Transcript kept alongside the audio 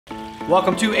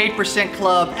Welcome to 8%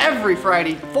 Club every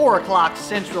Friday, 4 o'clock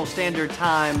Central Standard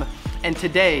Time. And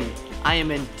today I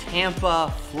am in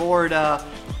Tampa, Florida,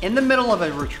 in the middle of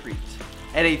a retreat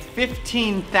at a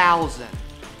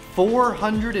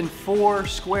 15,404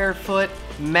 square foot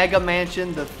mega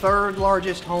mansion, the third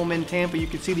largest home in Tampa. You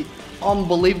can see the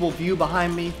unbelievable view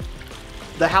behind me.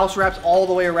 The house wraps all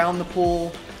the way around the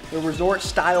pool. The resort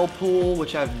style pool,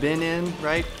 which I've been in,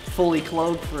 right? Fully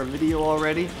clothed for a video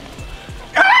already.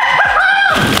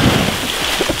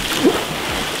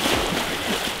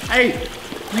 Hey,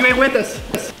 you ain't with us.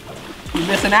 You're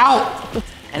missing out.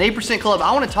 At 8% Club,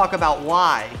 I want to talk about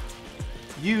why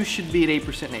you should be at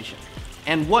 8% Nation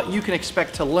and what you can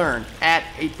expect to learn at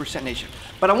 8% Nation.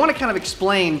 But I want to kind of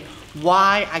explain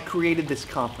why I created this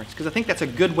conference, because I think that's a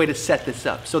good way to set this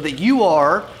up so that you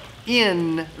are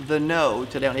in the know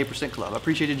today on 8% Club. I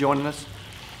appreciate you joining us.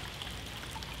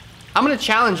 I'm going to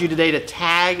challenge you today to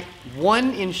tag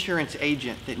one insurance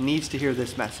agent that needs to hear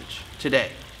this message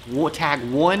today. We'll tag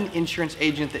one insurance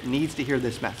agent that needs to hear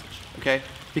this message, okay?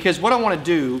 Because what I want to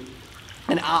do,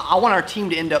 and I want our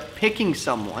team to end up picking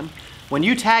someone. When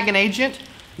you tag an agent,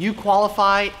 you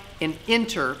qualify and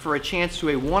enter for a chance to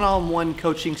a one-on-one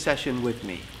coaching session with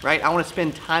me, right? I want to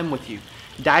spend time with you,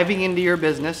 diving into your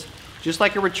business, just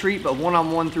like a retreat, but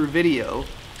one-on-one through video.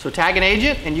 So tag an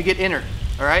agent and you get entered,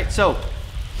 all right? So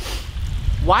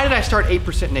why did I start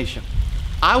 8% Nation?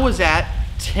 I was at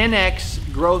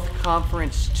 10X Growth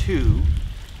Conference 2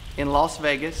 in Las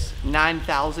Vegas,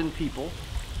 9,000 people.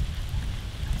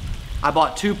 I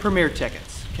bought 2 premier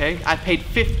tickets, okay? I paid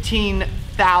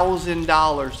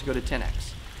 $15,000 to go to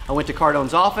 10X. I went to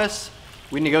Cardone's office,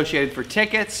 we negotiated for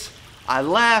tickets, I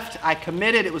left, I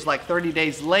committed, it was like 30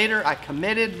 days later, I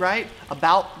committed, right?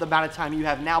 About the amount of time you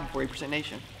have now before 8%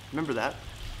 Nation, remember that?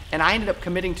 And I ended up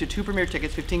committing to 2 premier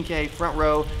tickets, 15K, front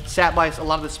row, sat by a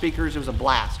lot of the speakers. It was a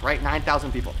blast, right?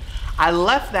 9,000 people. I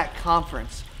left that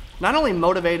conference not only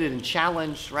motivated and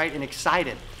challenged, right, and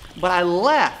excited, but I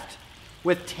left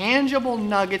with tangible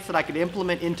nuggets that I could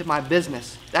implement into my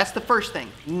business. That's the first thing,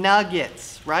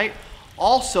 nuggets, right?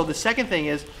 Also, the second thing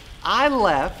is I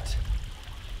left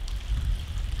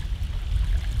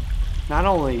not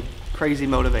only crazy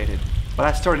motivated, but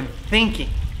I started thinking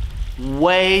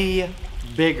way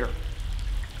bigger.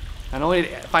 Not only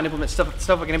did I find implement stuff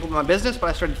I can implement in my business, but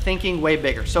I started thinking way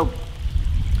bigger. So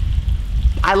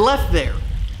I left there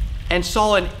and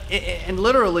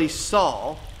literally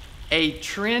saw a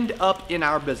trend up in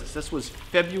our business. This was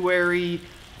February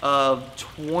of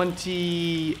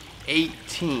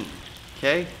 2018,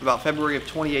 okay? About February of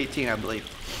 2018, I believe.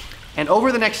 And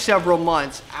over the next several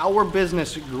months, our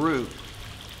business grew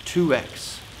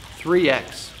 2X,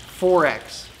 3X,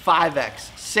 4X,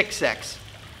 5X, 6X.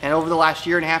 And over the last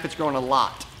year and a half, it's grown a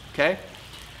lot, okay?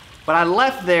 But I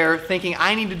left there thinking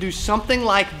I need to do something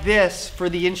like this for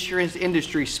the insurance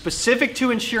industry, specific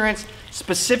to insurance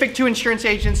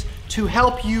agents to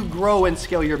help you grow and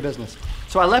scale your business.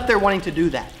 So I left there wanting to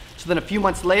do that. So then a few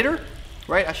months later,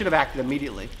 right? I should have acted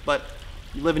immediately, but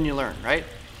you live and you learn, right?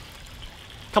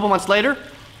 A couple months later,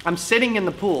 I'm sitting in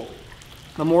the pool,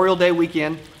 Memorial Day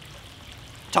weekend,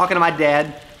 talking to my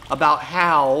dad about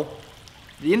how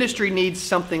the industry needs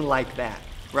something like that,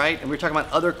 right? And we were talking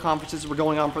about other conferences that were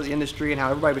going on for the industry and how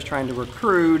everybody was trying to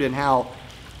recruit and how,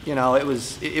 you know, it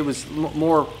was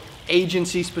more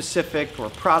agency specific or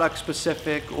product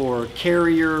specific or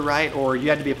carrier, right? Or you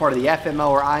had to be a part of the FMO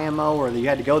or IMO, or you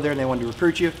had to go there and they wanted to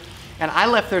recruit you. And I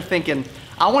left there thinking,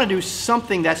 I want to do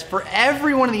something that's for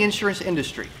everyone in the insurance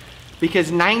industry, because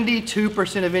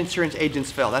 92% of insurance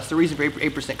agents fail. That's the reason for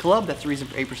 8% Club. That's the reason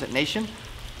for 8% Nation,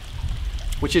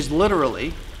 which is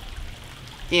literally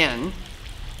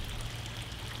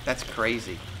that's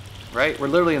crazy, right? We're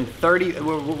literally in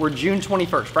we're June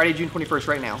 21st, Friday, June 21st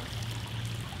right now.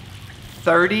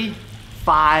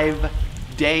 35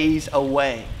 days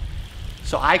away.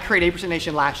 So I created 8%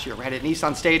 Nation last year. We had it at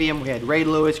Nissan Stadium. We had Ray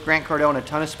Lewis, Grant Cardone, a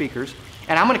ton of speakers.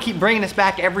 And I'm going to keep bringing this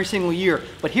back every single year.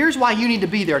 But here's why you need to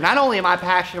be there. Not only am I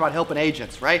passionate about helping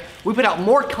agents, right? We put out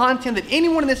more content than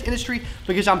anyone in this industry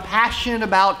because I'm passionate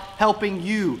about helping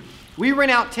you. We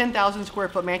rent out 10,000 square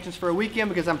foot mansions for a weekend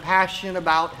because I'm passionate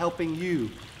about helping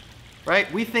you,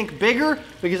 right? We think bigger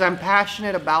because I'm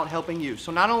passionate about helping you.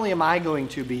 So not only am I going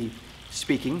to be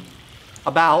speaking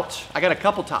about, I got a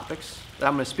couple topics that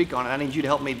I'm going to speak on, and I need you to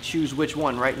help me choose which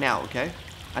one right now, okay?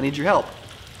 I need your help.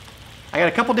 I got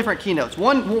a couple different keynotes.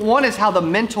 One is how the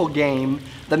mental game,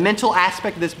 the mental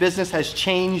aspect of this business has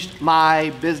changed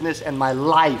my business and my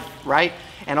life, right?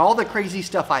 And all the crazy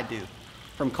stuff I do,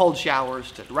 from cold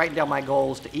showers to writing down my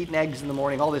goals to eating eggs in the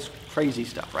morning, all this crazy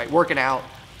stuff, right? Working out.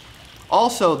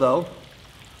 Also though,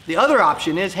 the other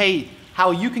option is, hey,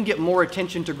 how you can get more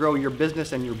attention to grow your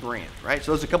business and your brand, right?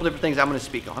 So there's a couple different things I'm going to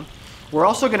speak on. We're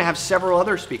also going to have several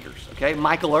other speakers, okay?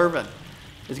 Michael Irvin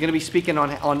is going to be speaking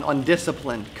on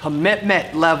discipline,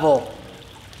 commitment level.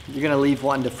 You're going to leave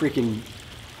wanting to freaking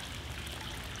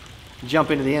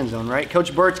jump into the end zone, right?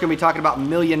 Coach Burt's going to be talking about $1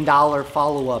 million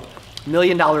follow-up, $1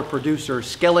 million producer,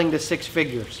 scaling to 6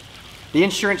 figures. The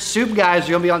insurance soup guys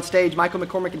are going to be on stage, Michael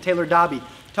McCormick and Taylor Dobby,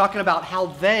 talking about how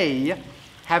they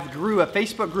have grew a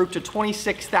Facebook group to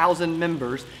 26,000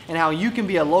 members and how you can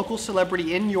be a local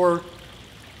celebrity in your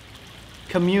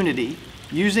community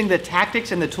using the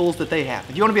tactics and the tools that they have.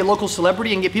 If you want to be a local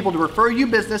celebrity and get people to refer you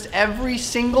business every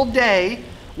single day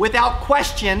without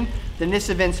question, then this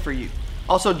event's for you.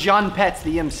 Also, John Pett's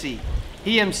the MC.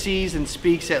 He MCs and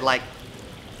speaks at like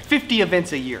 50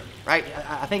 events a year, right?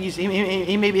 I think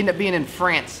he may end up being in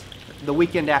France the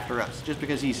weekend after us just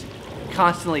because he's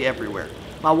constantly everywhere.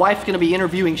 My wife's going to be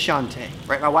interviewing Shantae,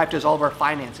 right? My wife does all of our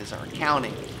finances, our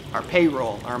accounting, our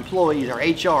payroll, our employees, our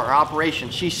HR, our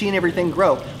operations. She's seen everything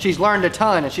grow. She's learned a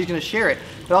ton and she's going to share it.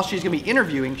 But also she's going to be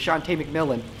interviewing Shantae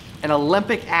McMillan, an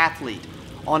Olympic athlete,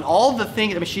 on all the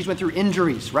things. I mean, she's went through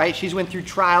injuries, right? She's went through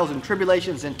trials and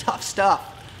tribulations and tough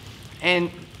stuff.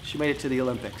 And she made it to the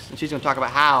Olympics. And she's going to talk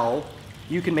about how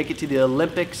you can make it to the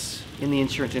Olympics in the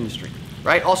insurance industry,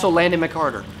 right? Also, Landon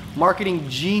McCarter, marketing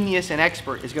genius and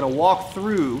expert, is going to walk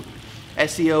through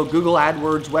SEO, Google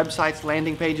AdWords, websites,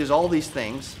 landing pages, all these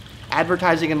things,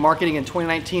 advertising and marketing in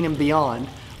 2019 and beyond,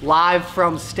 live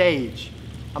from stage.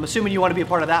 I'm assuming you want to be a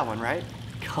part of that one, right?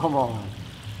 Come on.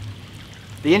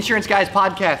 The Insurance Guys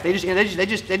podcast,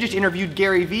 they just interviewed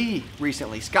Gary Vee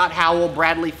recently. Scott Howell,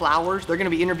 Bradley Flowers. They're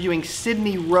going to be interviewing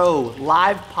Sydney Rowe,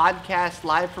 live podcast,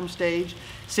 live from stage.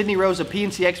 Sydney Rowe's a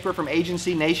P&C expert from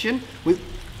Agency Nation.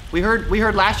 We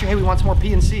heard last year, hey, we want some more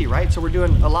P&C, right? So we're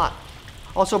doing a lot.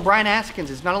 Also, Brian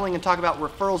Askins is not only going to talk about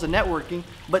referrals and networking,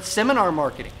 but seminar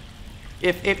marketing.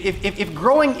 If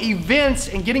growing events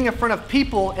and getting in front of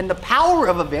people and the power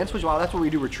of events, which, well, that's where we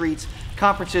do retreats,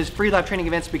 conferences, free live training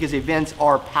events, because events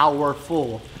are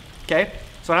powerful, okay?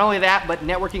 So not only that, but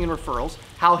networking and referrals,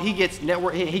 how he gets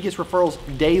referrals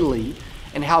daily,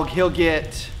 and how he'll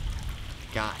get,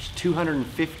 gosh,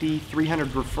 250, 300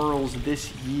 referrals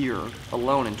this year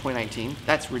alone in 2019.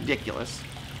 That's ridiculous.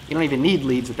 You don't even need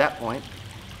leads at that point,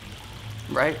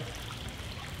 right?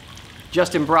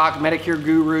 Justin Brock, Medicare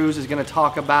Gurus, is going to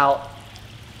talk about,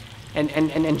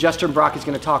 and Justin Brock is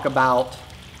going to talk about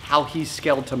how he's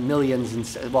scaled to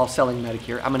millions while selling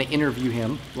Medicare. I'm going to interview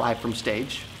him live from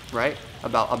stage, right,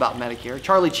 about Medicare.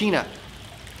 Charlie Chena,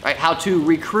 right, how to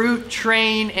recruit,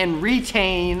 train, and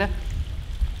retain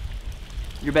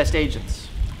your best agents.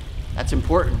 That's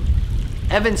important.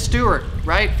 Evan Stewart,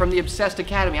 right, from the Obsessed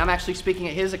Academy. I'm actually speaking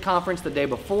at his conference the day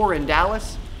before in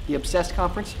Dallas, the Obsessed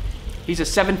Conference. He's a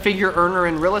 7-figure earner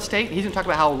in real estate. He's going to talk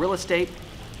about how real estate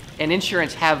and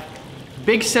insurance have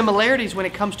big similarities when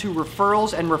it comes to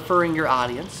referrals and referring your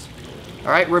audience. All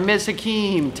right, Ramiz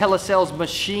Hakim, Telesales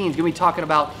Machines, going to be talking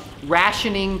about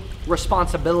rationing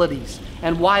responsibilities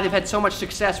and why they've had so much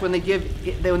success when they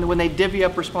divvy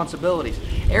up responsibilities.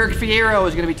 Eric Fierro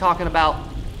is going to be talking about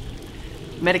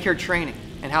Medicare training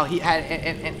and how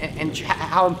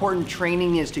how important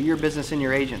training is to your business and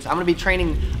your agents. I'm going to be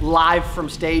training live from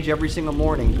stage every single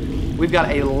morning. We've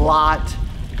got a lot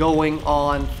going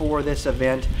on for this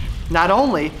event. Not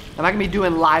only am I going to be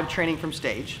doing live training from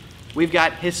stage, we've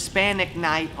got Hispanic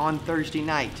night on Thursday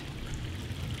night.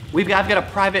 I've got a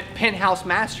private penthouse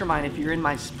mastermind. If you're in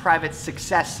my private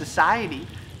success society,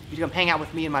 you can come hang out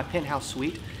with me in my penthouse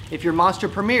suite. If you're Monster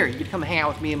Premier, you can come hang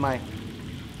out with me in my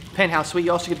penthouse suite.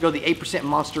 You also get to go to the 8%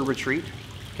 Monster Retreat.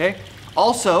 Okay.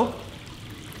 Also,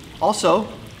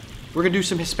 we're going to do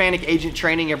some Hispanic agent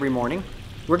training every morning.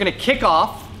 We're going to kick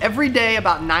off every day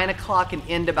about 9 o'clock and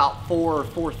end about 4 or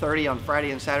 4:30 on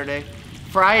Friday and Saturday.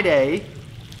 Friday,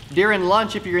 during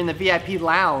lunch, if you're in the VIP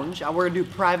lounge, we're going to do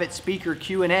private speaker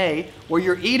Q&A where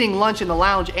you're eating lunch in the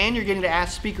lounge and you're getting to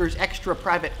ask speakers extra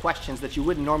private questions that you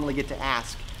wouldn't normally get to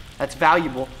ask. That's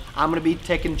valuable. I'm going to be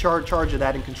taking charge of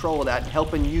that and control of that and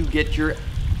helping you get your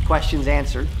questions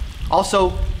answered.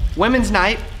 Also, Women's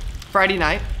Night, Friday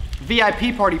night,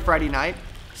 VIP party Friday night,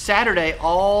 Saturday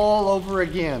all over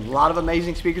again. A lot of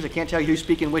amazing speakers. I can't tell you who's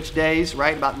speaking which days,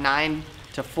 right? About 9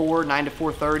 to 4, 9 to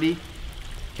 4:30.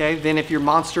 Okay, then if you're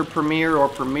Monster Premier or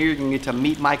Premier, you can get to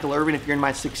meet Michael Irvin. If you're in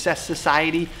my Success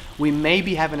Society, we may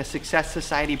be having a Success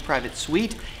Society private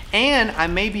suite, and I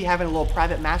may be having a little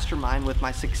private mastermind with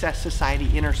my Success Society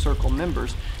Inner Circle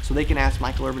members so they can ask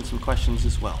Michael Irvin some questions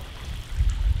as well.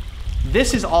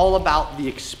 This is all about the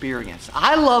experience.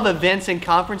 I love events and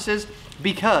conferences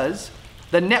because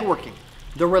the networking,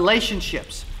 the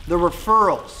relationships, the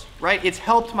referrals, right? It's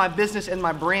helped my business and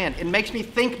my brand. It makes me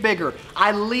think bigger.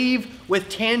 I leave with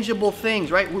tangible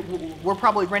things, right? We're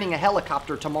probably renting a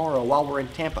helicopter tomorrow while we're in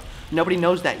Tampa. Nobody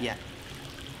knows that yet.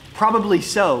 Probably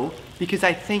so, because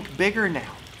I think bigger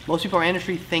now. Most people in our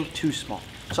industry think too small.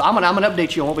 So I'm gonna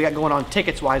update you on what we got going on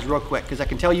tickets-wise real quick, because I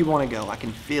can tell you want to go. I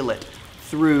can feel it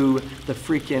through the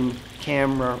freaking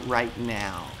camera right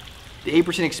now. The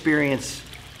 8% experience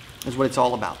is what it's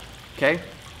all about, okay?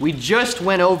 We just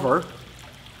went over,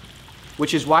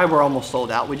 which is why we're almost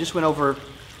sold out. We just went over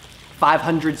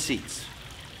 500 seats,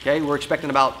 okay? We're expecting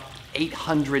about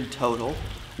 800 total.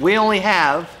 We only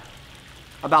have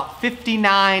about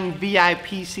 59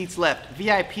 VIP seats left.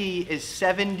 VIP is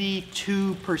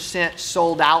 72%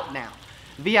 sold out now.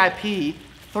 VIP,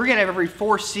 3 out of every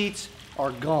 4 seats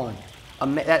are gone.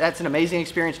 That's an amazing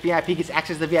experience. VIP gets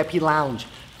access to the VIP lounge,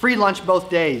 free lunch both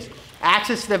days,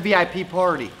 access to the VIP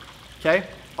party, okay?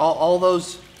 All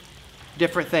those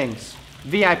different things.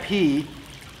 VIP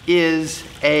is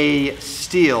a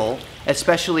steal,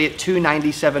 especially at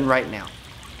 $297 right now.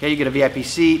 Okay, you get a VIP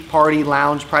seat, party,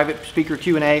 lounge, private speaker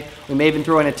Q&A. We may even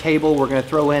throw in a table. We're going to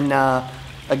throw in a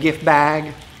gift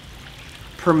bag.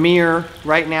 Premier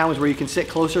right now is where you can sit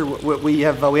closer. We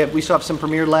still have some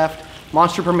Premier left.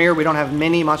 Monster Premier, we don't have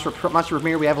many. Monster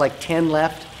Premier, we have like 10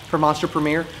 left for Monster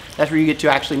Premier. That's where you get to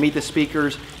actually meet the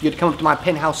speakers. You get to come up to my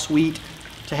penthouse suite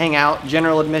to hang out.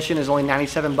 General admission is only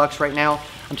 $97 right now.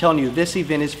 I'm telling you, this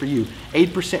event is for you.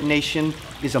 8% Nation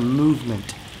is a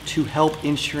movement to help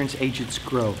insurance agents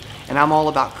grow. And I'm all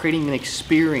about creating an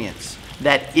experience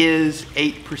that is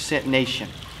 8% Nation.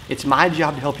 It's my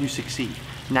job to help you succeed.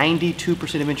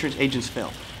 92% of insurance agents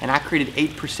fail. And I created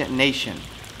 8% Nation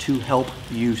to help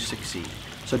you succeed.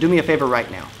 So do me a favor right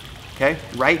now, okay?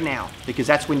 Right now, because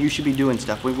that's when you should be doing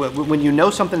stuff. When you know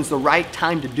something's the right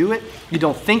time to do it, you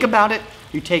don't think about it,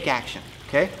 you take action,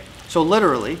 okay? So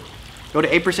literally, go to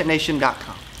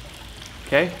 8percentnation.com,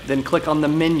 okay? Then click on the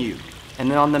menu. And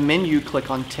then on the menu,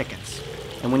 click on tickets.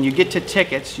 And when you get to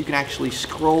tickets, you can actually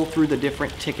scroll through the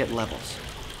different ticket levels.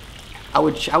 I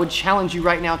would challenge you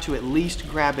right now to at least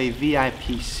grab a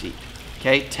VIP seat.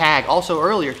 Okay, tag. Also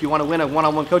earlier, if you want to win a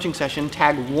one-on-one coaching session,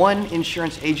 tag one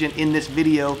insurance agent in this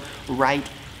video right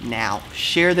now.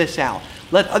 Share this out.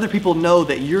 Let other people know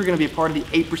that you're going to be a part of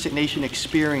the 8% Nation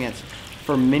experience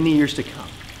for many years to come.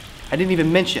 I didn't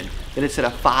even mention that it's at a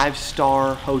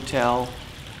 5-star hotel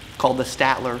called the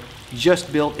Statler,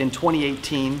 just built in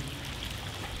 2018.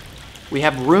 We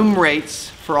have room rates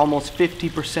for almost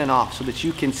 50% off so that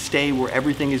you can stay where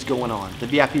everything is going on. The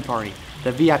VIP party,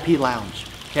 the VIP lounge,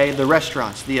 okay, the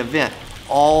restaurants, the event,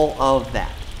 all of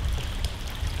that.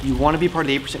 You want to be part of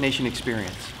the 8% Nation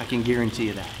experience. I can guarantee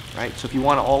you that, right? So if you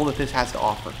want all that this has to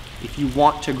offer, if you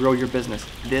want to grow your business,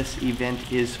 this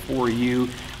event is for you.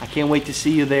 I can't wait to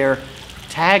see you there.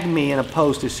 Tag me in a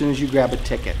post as soon as you grab a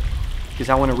ticket, because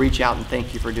I want to reach out and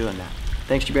thank you for doing that.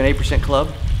 Thanks to being an 8%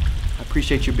 Club. I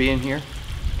appreciate you being here,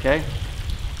 okay?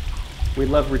 We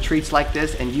love retreats like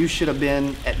this, and you should have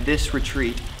been at this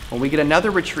retreat. When we get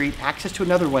another retreat, access to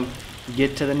another one,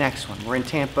 get to the next one. We're in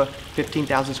Tampa,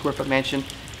 15,000 square foot mansion.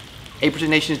 8%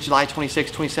 Nation is July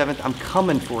 26th, 27th. I'm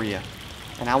coming for you,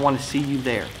 and I want to see you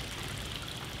there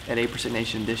at 8%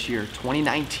 Nation this year,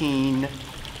 2019.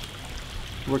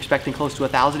 We're expecting close to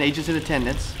 1,000 agents in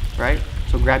attendance, right?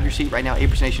 So grab your seat right now,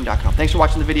 8percentnation.com. Thanks for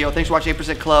watching the video. Thanks for watching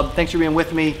 8% Club. Thanks for being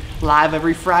with me live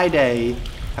every Friday.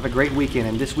 Have a great weekend,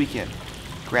 and this weekend,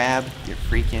 grab your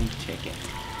freaking ticket.